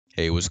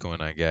Hey, what's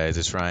going on, guys?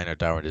 It's Ryan or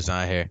Darwent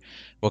Design here.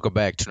 Welcome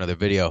back to another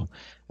video.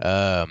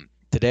 Today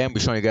I'm gonna be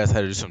showing you guys how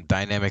to do some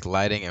dynamic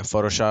lighting in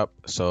Photoshop.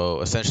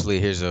 So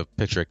essentially, here's a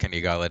picture of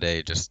Kenny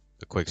Galladay, just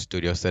a quick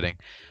studio setting.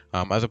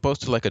 As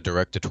opposed to like a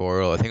direct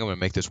tutorial, I think I'm gonna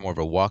make this more of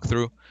a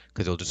walkthrough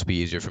because it'll just be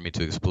easier for me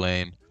to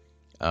explain.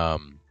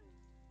 Um,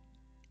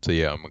 so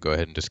yeah, I'm gonna go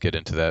ahead and just get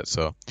into that.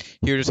 So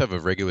here, just have a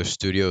regular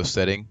studio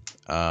setting.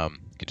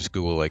 You can just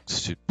Google like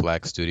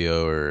Black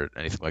Studio or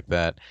anything like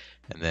that.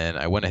 And then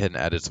I went ahead and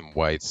added some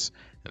whites.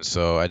 And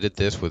so I did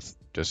this with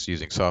just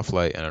using soft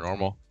light and a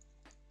normal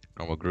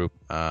group.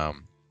 The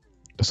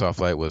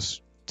soft light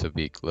was to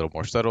be a little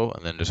more subtle,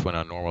 and then just went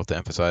on normal to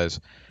emphasize.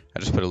 I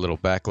just put a little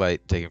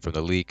backlight taken from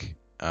the leak,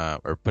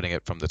 or putting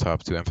it from the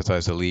top to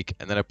emphasize the leak.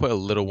 And then I put a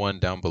little one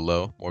down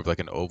below, more of like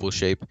an oval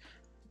shape.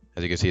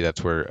 As you can see,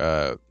 that's where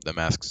the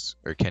masks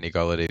or Kenny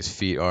Galladay's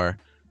feet are.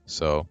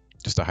 So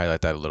just to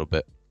highlight that a little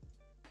bit.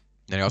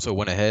 Then I also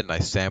went ahead and I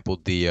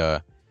sampled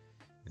the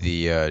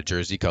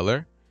jersey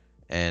color,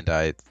 and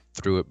I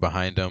threw it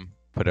behind him,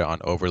 put it on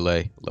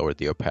overlay, lowered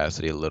the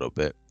opacity a little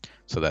bit.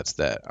 So that's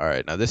that. All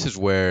right, now this is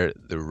where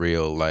the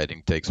real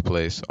lighting takes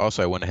place.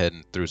 Also, I went ahead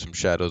and threw some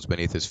shadows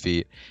beneath his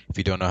feet. If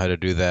you don't know how to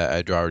do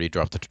that, I already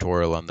dropped a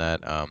tutorial on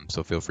that,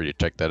 so feel free to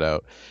check that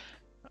out.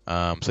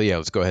 So yeah,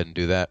 let's go ahead and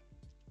do that.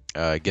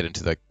 Get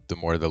into the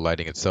more of the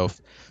lighting itself.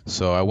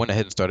 So I went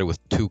ahead and started with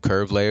two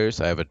curve layers.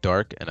 I have a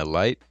dark and a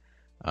light.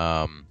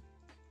 Um,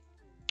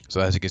 so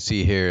as you can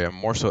see here, I'm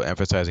more so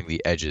emphasizing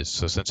the edges.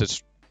 So since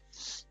it's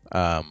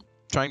I'm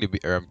trying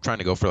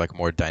to go for like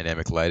more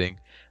dynamic lighting,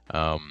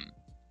 um,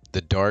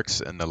 the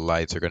darks and the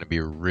lights are going to be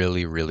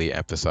really, really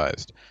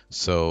emphasized.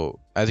 So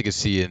as you can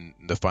see in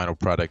the final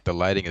product, the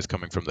lighting is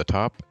coming from the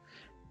top.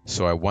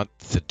 So I want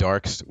the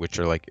darks, which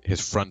are like his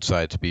front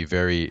side, to be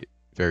very,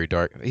 very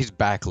dark. He's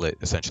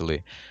backlit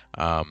essentially.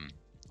 Um,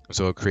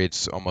 so it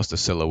creates almost a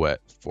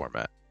silhouette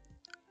format.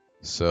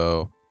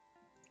 So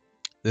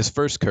this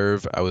first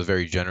curve, I was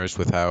very generous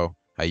with how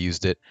I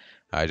used it.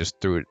 I just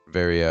threw it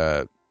very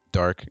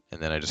dark, and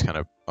then I just kind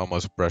of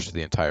almost brushed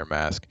the entire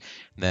mask.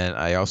 And then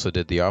I also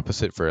did the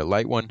opposite for a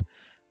light one.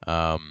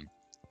 But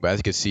as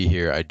you can see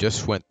here, I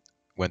just went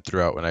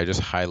throughout and I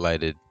just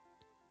highlighted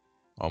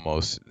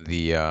almost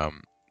the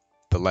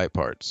light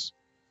parts.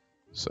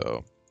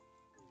 So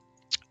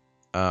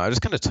I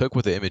just kind of took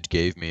what the image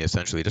gave me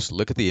essentially. Just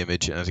look at the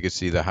image, and as you can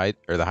see, the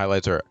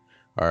highlights are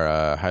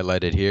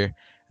highlighted here,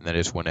 and then I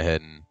just went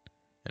ahead and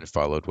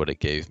followed what it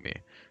gave me.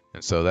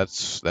 And so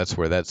that's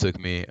where that took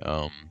me.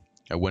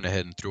 I went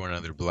ahead and threw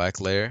another black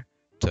layer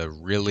to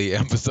really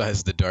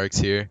emphasize the darks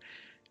here.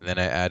 And then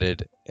I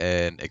added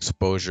an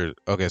exposure.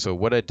 Okay, so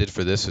what I did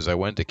for this is I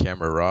went to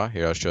camera raw.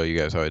 Here, I'll show you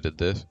guys how I did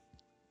this.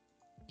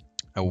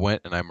 I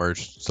went and I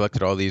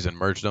selected all these and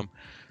merged them.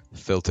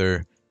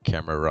 Filter,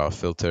 camera raw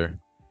filter,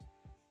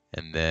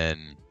 and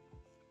then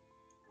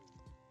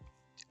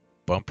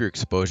bump your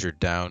exposure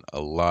down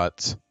a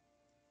lot,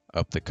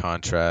 up the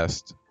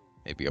contrast,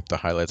 maybe up the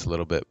highlights a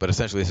little bit. But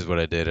essentially, this is what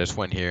I did. I just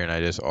went here and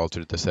I just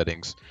altered the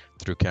settings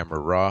through camera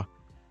raw,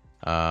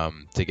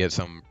 to get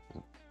some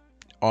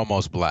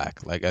almost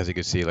black. Like as you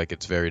can see, like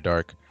it's very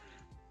dark.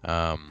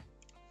 Um,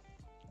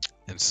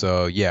 and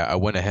so yeah, I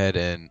went ahead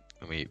and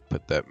let me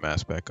put that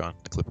mask back on,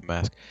 the clip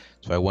mask.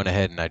 So I went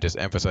ahead and I just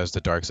emphasized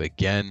the darks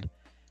again,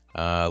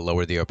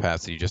 lowered the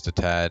opacity just a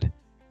tad,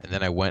 and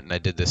then I went and I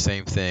did the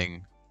same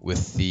thing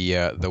with the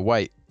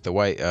white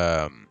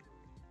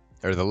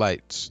or the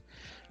lights.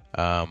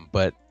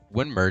 But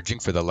when merging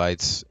for the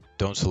lights,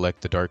 don't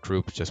select the dark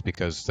group just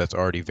because that's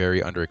already very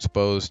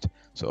underexposed.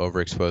 So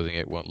overexposing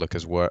it won't look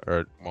as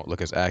won't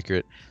look as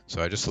accurate.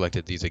 So I just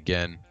selected these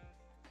again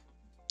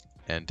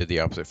and did the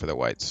opposite for the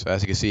whites. So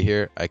as you can see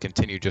here, I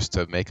continue just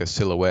to make a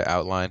silhouette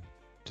outline.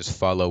 Just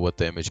follow what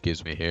the image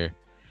gives me here,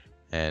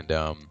 and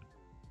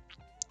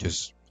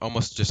just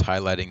almost just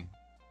highlighting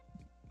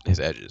his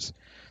edges.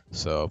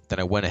 So then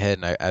I went ahead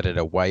and I added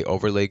a white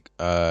overlay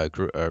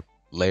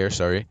layer.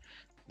 Sorry,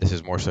 this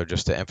is more so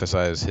just to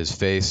emphasize his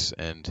face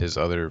and his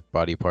other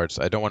body parts.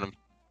 I don't want him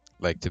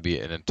like to be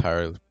an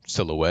entire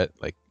silhouette.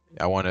 Like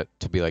I want it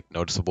to be like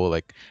noticeable.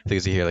 Like I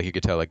think see here, like you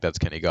could tell like that's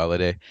Kenny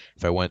Galladay.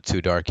 If I went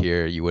too dark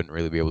here, you wouldn't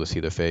really be able to see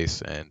the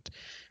face, and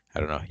I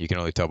don't know. You can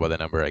only tell by the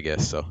number, I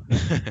guess. So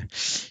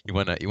you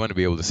wanna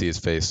be able to see his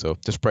face. So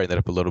just brighten that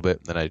up a little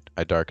bit. Then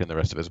I darken the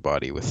rest of his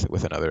body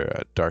with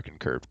another dark and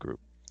curved group.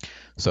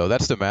 So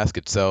that's the mask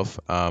itself,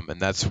 and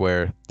that's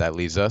where that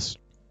leaves us.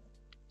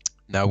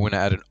 Now we're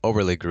gonna add an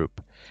overlay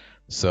group.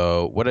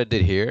 So what I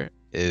did here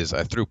is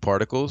I threw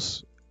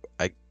particles.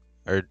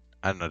 Or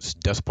I don't know, just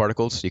dust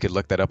particles. You could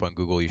look that up on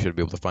Google. You should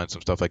be able to find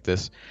some stuff like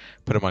this.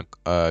 Put them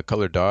on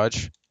color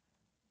dodge,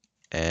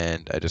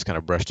 and I just kind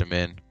of brushed them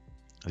in,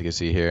 as you can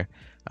see here.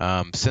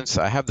 Since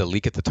I have the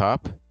leak at the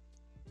top,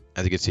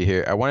 as you can see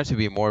here, I want it to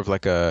be more of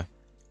like a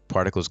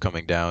particles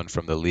coming down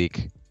from the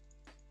leak,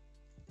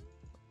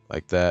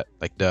 like that,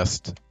 like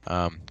dust,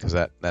 because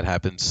that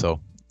happens.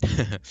 So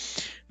and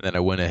then I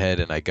went ahead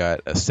and I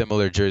got a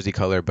similar jersey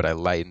color, but I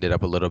lightened it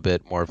up a little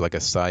bit, more of like a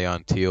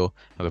cyan teal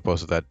as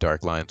opposed to that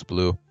dark lines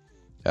blue.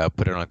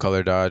 Put it on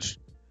color dodge,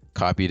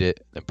 copied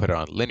it, then put it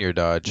on linear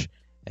dodge,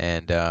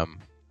 and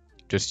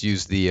just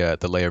use the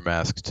layer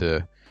mask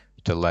to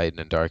lighten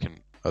and darken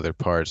other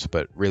parts,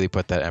 but really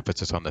put that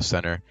emphasis on the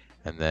center,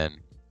 and then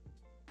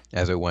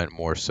as it went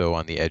more so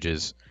on the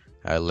edges,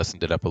 I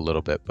lessened it up a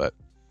little bit. But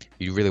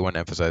you really want to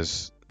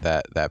emphasize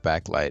that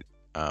backlight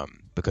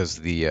because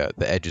the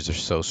edges are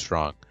so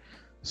strong,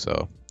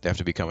 so they have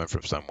to be coming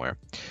from somewhere.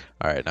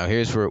 All right, now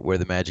here's where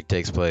the magic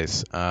takes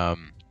place.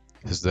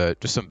 This is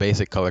just some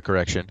basic color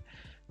correction.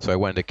 So I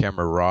went into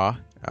camera raw.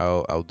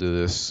 I'll do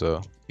this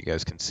so you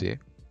guys can see. As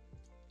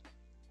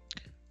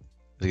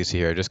you can see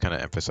here, I just kind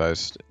of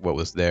emphasized what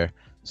was there.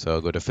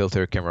 So go to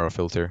filter, camera raw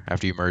filter,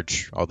 after you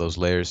merge all those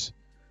layers.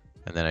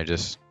 And then I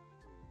just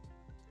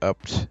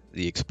upped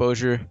the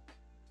exposure,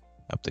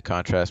 up the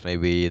contrast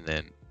maybe, and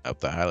then up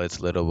the highlights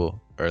a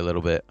little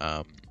bit.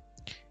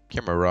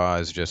 Camera raw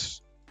is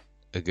just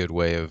a good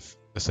way of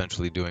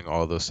essentially doing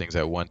all those things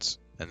at once,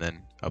 and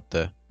then up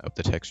the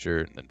texture,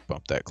 and then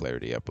bump that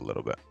clarity up a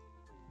little bit.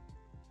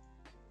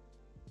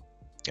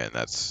 And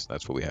that's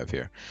what we have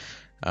here.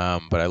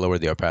 But I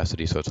lowered the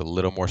opacity so it's a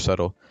little more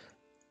subtle,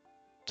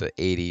 to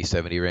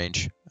 80-70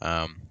 range,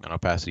 an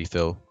opacity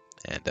fill,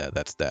 and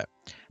that's that.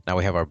 Now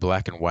we have our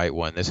black and white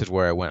one. This is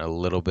where I went a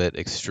little bit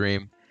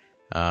extreme.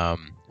 So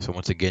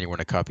once again, you want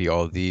to copy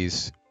all of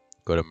these,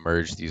 go to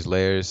merge these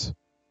layers,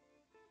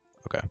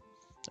 okay, and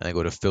then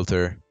go to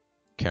filter,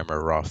 camera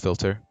raw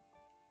filter.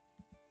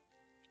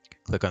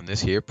 Click on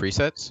this here,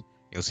 presets.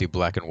 You'll see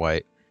black and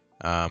white.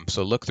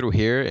 So look through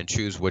here and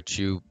choose what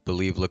you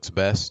believe looks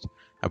best.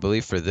 I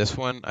believe for this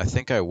one, I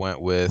think I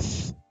went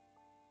with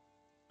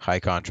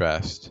high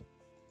contrast.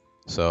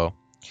 So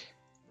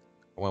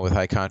I went with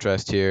high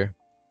contrast here.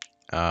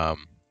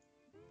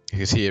 You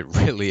can see it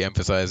really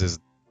emphasizes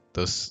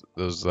those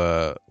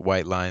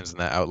white lines and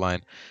that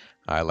outline.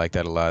 I like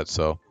that a lot.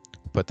 So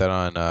put that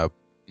on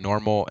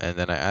normal, and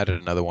then I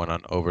added another one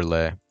on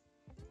overlay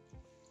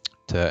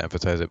to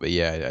emphasize it. But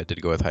yeah, I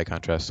did go with high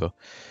contrast. So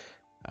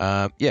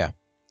yeah,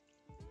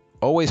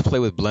 always play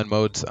with blend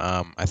modes.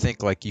 I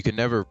think like you can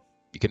never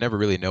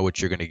really know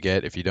what you're gonna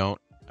get if you don't.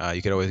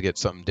 You could always get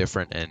something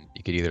different, and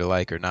you could either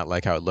like or not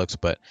like how it looks,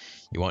 but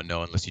you won't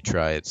know unless you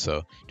try it.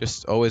 So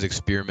just always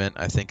experiment,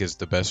 I think, is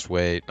the best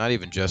way, not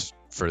even just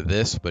for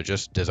this, but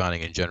just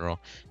designing in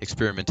general.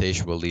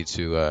 Experimentation will lead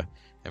to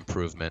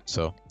improvement.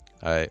 So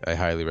I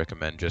highly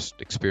recommend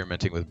just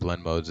experimenting with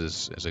blend modes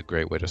is a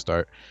great way to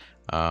start.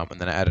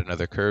 And then I added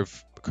another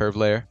curve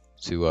layer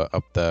to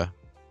up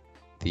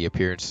the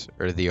appearance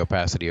or the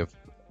opacity of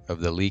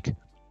the leak.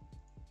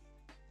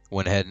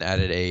 Went ahead and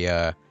added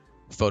a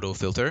photo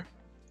filter,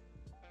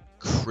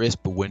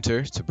 crisp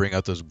winter, to bring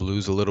out those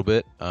blues a little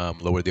bit.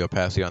 Lower the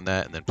opacity on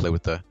that, and then play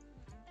with the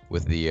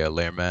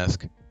layer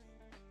mask.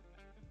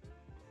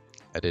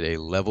 I did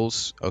a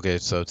levels. Okay,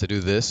 so to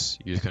do this,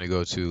 you're just gonna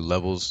go to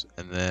levels,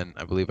 and then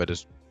I believe I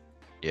just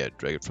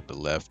drag it from the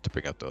left to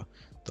bring out the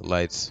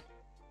lights,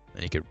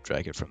 and you can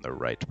drag it from the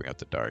right to bring out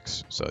the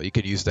darks. So you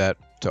could use that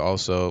to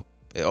also,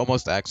 it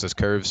almost acts as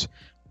curves,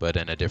 but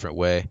in a different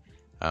way.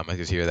 As you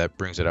can see here, that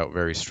brings it out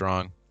very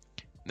strong.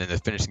 And then the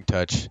finishing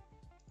touch,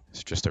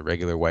 it's just a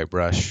regular white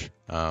brush.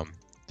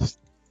 Just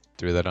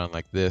threw that on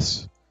like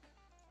this,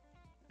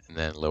 and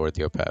then lowered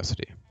the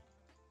opacity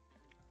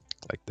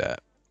like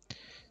that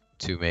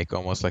to make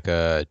almost like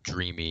a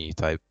dreamy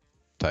type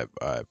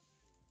vibe.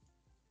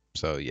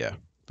 So yeah, a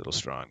little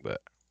strong,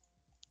 but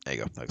there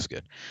you go. Looks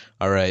good.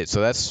 All right, so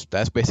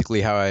that's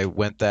basically how I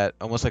went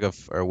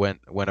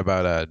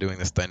about doing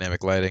this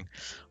dynamic lighting,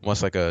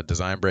 almost like a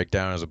design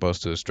breakdown as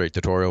opposed to a straight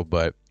tutorial.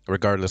 But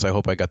regardless, I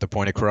hope I got the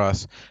point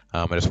across.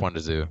 I just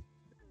wanted to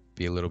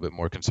be a little bit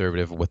more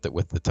conservative with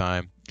the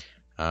time.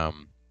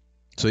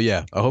 So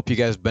yeah, I hope you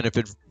guys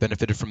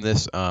benefited from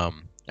this.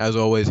 As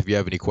always, if you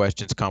have any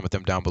questions, comment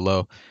them down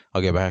below.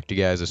 I'll get back to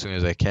you guys as soon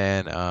as I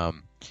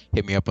can.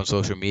 Hit me up on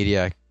social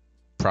media. I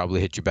probably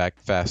hit you back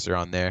faster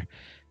on there.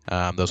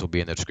 Those will be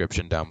in the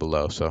description down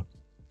below. So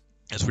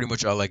that's pretty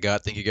much all I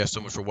got. Thank you guys so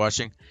much for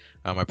watching.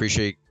 I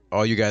appreciate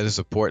all you guys'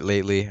 support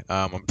lately.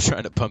 I'm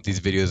trying to pump these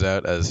videos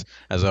out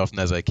as often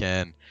as I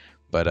can,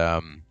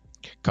 but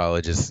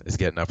college is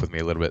getting up with me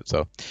a little bit.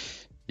 So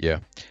yeah.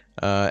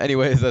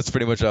 Anyways, that's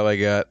pretty much all I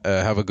got.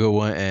 Have a good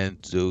one,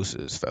 and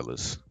deuces,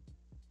 fellas.